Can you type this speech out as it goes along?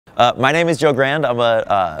My name is Joe Grand. I'm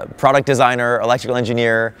a product designer, electrical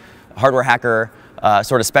engineer, hardware hacker,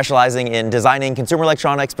 sort of specializing in designing consumer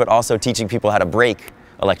electronics, but also teaching people how to break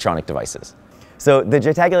electronic devices. So the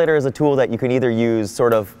JTAGulator is a tool that you can either use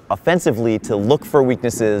sort of offensively to look for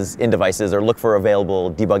weaknesses in devices or look for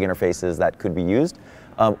available debug interfaces that could be used,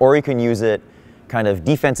 or you can use it kind of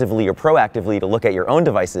defensively or proactively to look at your own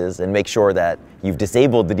devices and make sure that you've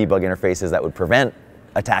disabled the debug interfaces that would prevent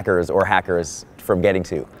attackers or hackers from getting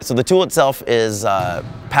to. So the tool itself is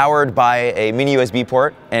powered by a mini USB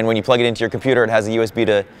port, and when you plug it into your computer, it has a USB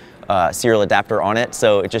to serial adapter on it,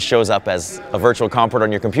 so it just shows up as a virtual COM port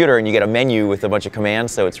on your computer, and you get a menu with a bunch of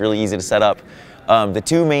commands, so it's really easy to set up. The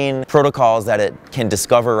two main protocols that it can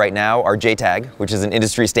discover right now are JTAG, which is an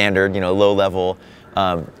industry standard, low-level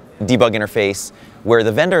debug interface, where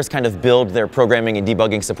the vendors kind of build their programming and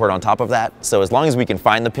debugging support on top of that. So as long as we can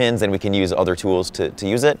find the pins, then we can use other tools to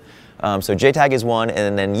use it. So JTAG is one,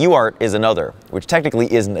 and then UART is another, which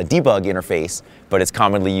technically isn't a debug interface, but it's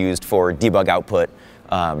commonly used for debug output,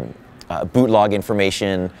 boot log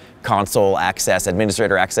information, console access,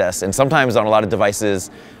 administrator access, and sometimes on a lot of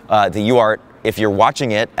devices, the UART, if you're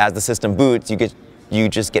watching it as the system boots, you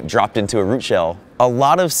just get dropped into a root shell. A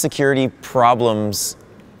lot of security problems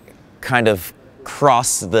kind of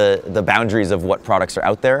cross the boundaries of what products are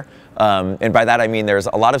out there. And by that I mean there's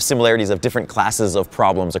a lot of similarities of different classes of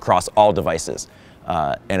problems across all devices.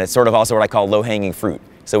 And it's sort of also what I call low-hanging fruit.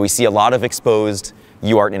 So we see a lot of exposed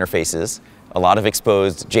UART interfaces, a lot of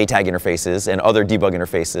exposed JTAG interfaces and other debug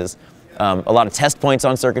interfaces, a lot of test points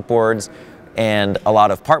on circuit boards, and a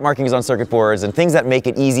lot of part markings on circuit boards, and things that make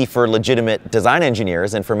it easy for legitimate design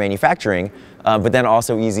engineers and for manufacturing, but then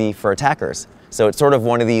also easy for attackers. So it's sort of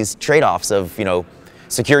one of these trade-offs of,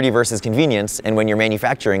 security versus convenience, and when you're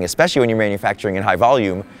manufacturing, especially when you're manufacturing in high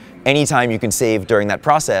volume, any time you can save during that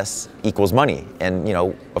process equals money. And,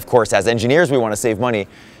 of course, as engineers, we want to save money,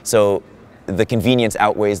 so the convenience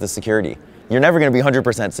outweighs the security. You're never going to be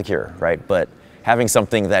 100% secure, right? But having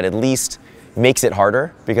something that at least makes it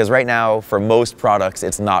harder, because right now, for most products,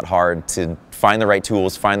 it's not hard to find the right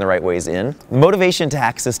tools, find the right ways in. Motivation to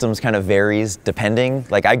hack systems kind of varies depending.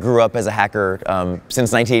 Like, I grew up as a hacker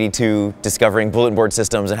since 1982, discovering bulletin board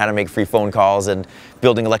systems and how to make free phone calls and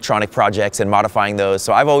building electronic projects and modifying those.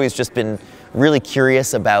 So I've always just been really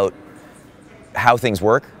curious about how things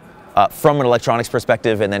work from an electronics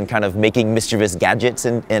perspective, and then kind of making mischievous gadgets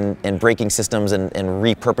and breaking systems and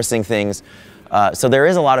repurposing things. So there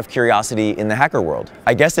is a lot of curiosity in the hacker world.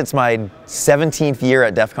 I guess it's my 17th year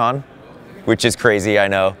at DEF CON, which is crazy, I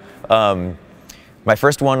know. My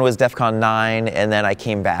first one was DEF CON 9, and then I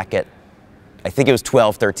came back at, I think it was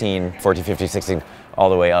 12, 13, 14, 15, 16, all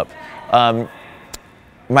the way up.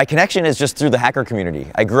 My connection is just through the hacker community.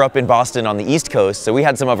 I grew up in Boston on the East Coast, so we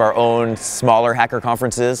had some of our own smaller hacker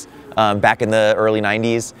conferences back in the early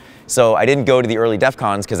 90s. So I didn't go to the early DEF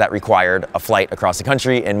CONs because that required a flight across the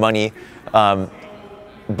country and money.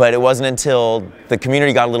 But it wasn't until the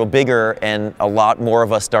community got a little bigger and a lot more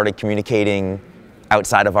of us started communicating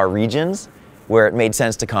outside of our regions where it made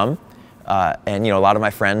sense to come. And a lot of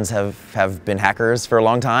my friends have been hackers for a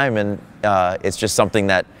long time, and it's just something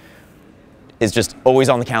that is just always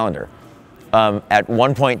on the calendar. At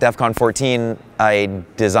one point, DEF CON 14, I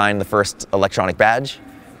designed the first electronic badge,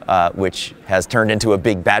 which has turned into a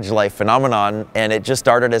big badge life phenomenon, and it just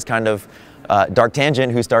started as kind of Dark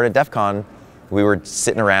Tangent, who started DEF CON. We were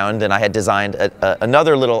sitting around, and I had designed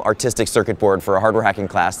another little artistic circuit board for a hardware hacking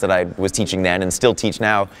class that I was teaching then and still teach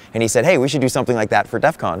now, and he said, hey, we should do something like that for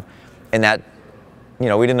DEF CON. And that, we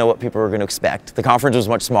didn't know what people were going to expect. The conference was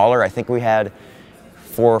much smaller. I think we had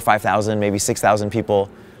 4,000 or 5,000, maybe 6,000 people,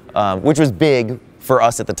 which was big for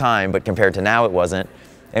us at the time, but compared to now, it wasn't.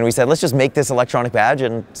 And we said, let's just make this electronic badge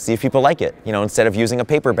and see if people like it, instead of using a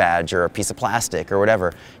paper badge or a piece of plastic or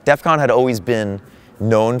whatever. DEF CON had always been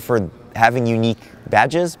known for having unique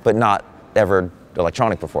badges, but not ever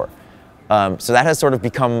electronic before. So that has sort of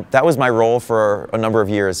become, that was my role for a number of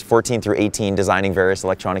years, 14 through 18, designing various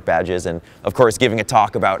electronic badges, and of course giving a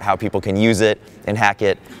talk about how people can use it and hack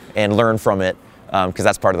it and learn from it, because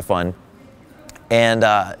that's part of the fun. And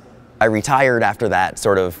I retired after that,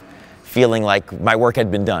 sort of feeling like my work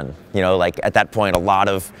had been done. Like at that point, a lot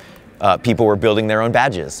of people were building their own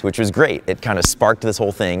badges, which was great. It kind of sparked this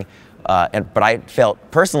whole thing. But I felt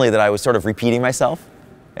personally that I was sort of repeating myself,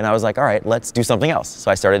 and I was like, all right, let's do something else. So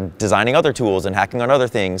I started designing other tools and hacking on other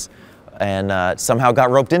things, and somehow got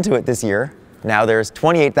roped into it this year. Now there's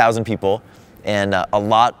 28,000 people, and a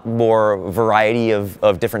lot more variety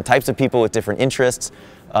of different types of people with different interests,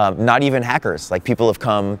 not even hackers. Like, people have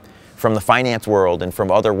come from the finance world and from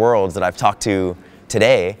other worlds that I've talked to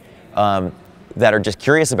today, that are just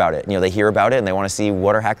curious about it. You know, they hear about it and they want to see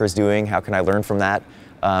what are hackers doing, how can I learn from that?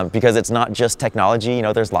 Because it's not just technology, you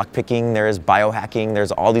know, there's lockpicking, there's biohacking,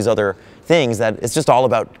 there's all these other things that it's just all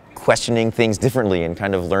about questioning things differently and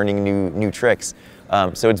kind of learning new tricks.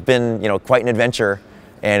 So it's been, you know, quite an adventure,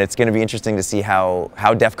 and it's going to be interesting to see how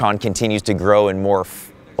DEF CON continues to grow and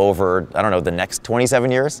morph over, I don't know, the next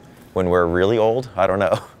 27 years when we're really old, I don't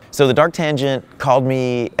know. So the Dark Tangent called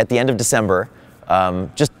me at the end of December,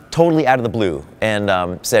 just totally out of the blue,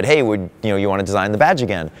 and said, hey, you want to design the badge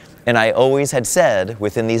again? And I always had said,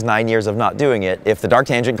 within these 9 years of not doing it, if the Dark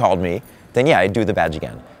Tangent called me, then yeah, I'd do the badge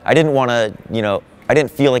again. I didn't want to, you know, I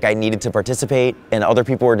didn't feel like I needed to participate, and other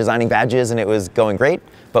people were designing badges and it was going great,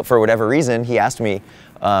 but for whatever reason, he asked me,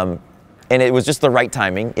 and it was just the right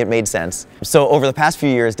timing, it made sense. So over the past few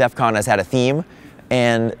years, DEF CON has had a theme,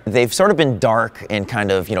 and they've sort of been dark and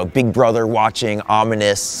kind of, you know, Big Brother watching,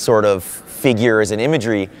 ominous sort of figures and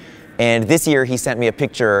imagery. And this year he sent me a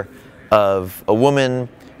picture of a woman,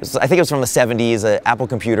 I think it was from the 70s, an Apple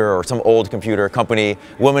computer or some old computer company,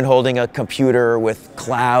 woman holding a computer with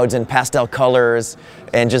clouds and pastel colors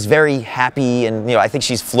and just very happy, and you know, I think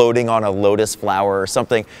she's floating on a lotus flower or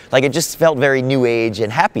something. Like, it just felt very new age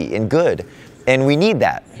and happy and good. And we need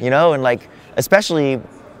that, you know, and like, especially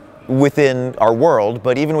within our world,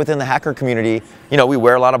 but even within the hacker community, you know, we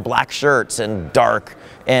wear a lot of black shirts and dark,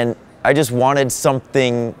 and I just wanted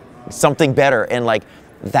something better, and like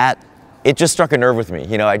that, it just struck a nerve with me.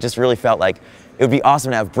 You know, I just really felt like it would be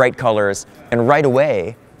awesome to have bright colors, and right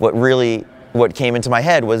away, what came into my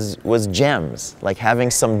head was gems, like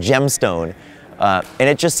having some gemstone, and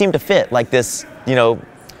it just seemed to fit, like this, you know,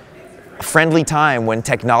 friendly time when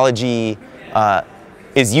technology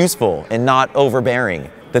is useful and not overbearing.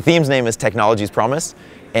 The theme's name is Technology's Promise,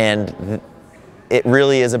 and it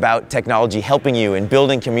really is about technology helping you and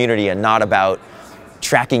building community, and not about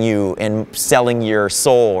tracking you and selling your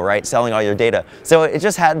soul, right? Selling all your data. So it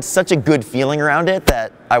just had such a good feeling around it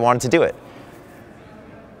that I wanted to do it.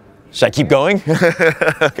 Should I keep going?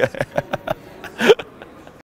 Okay.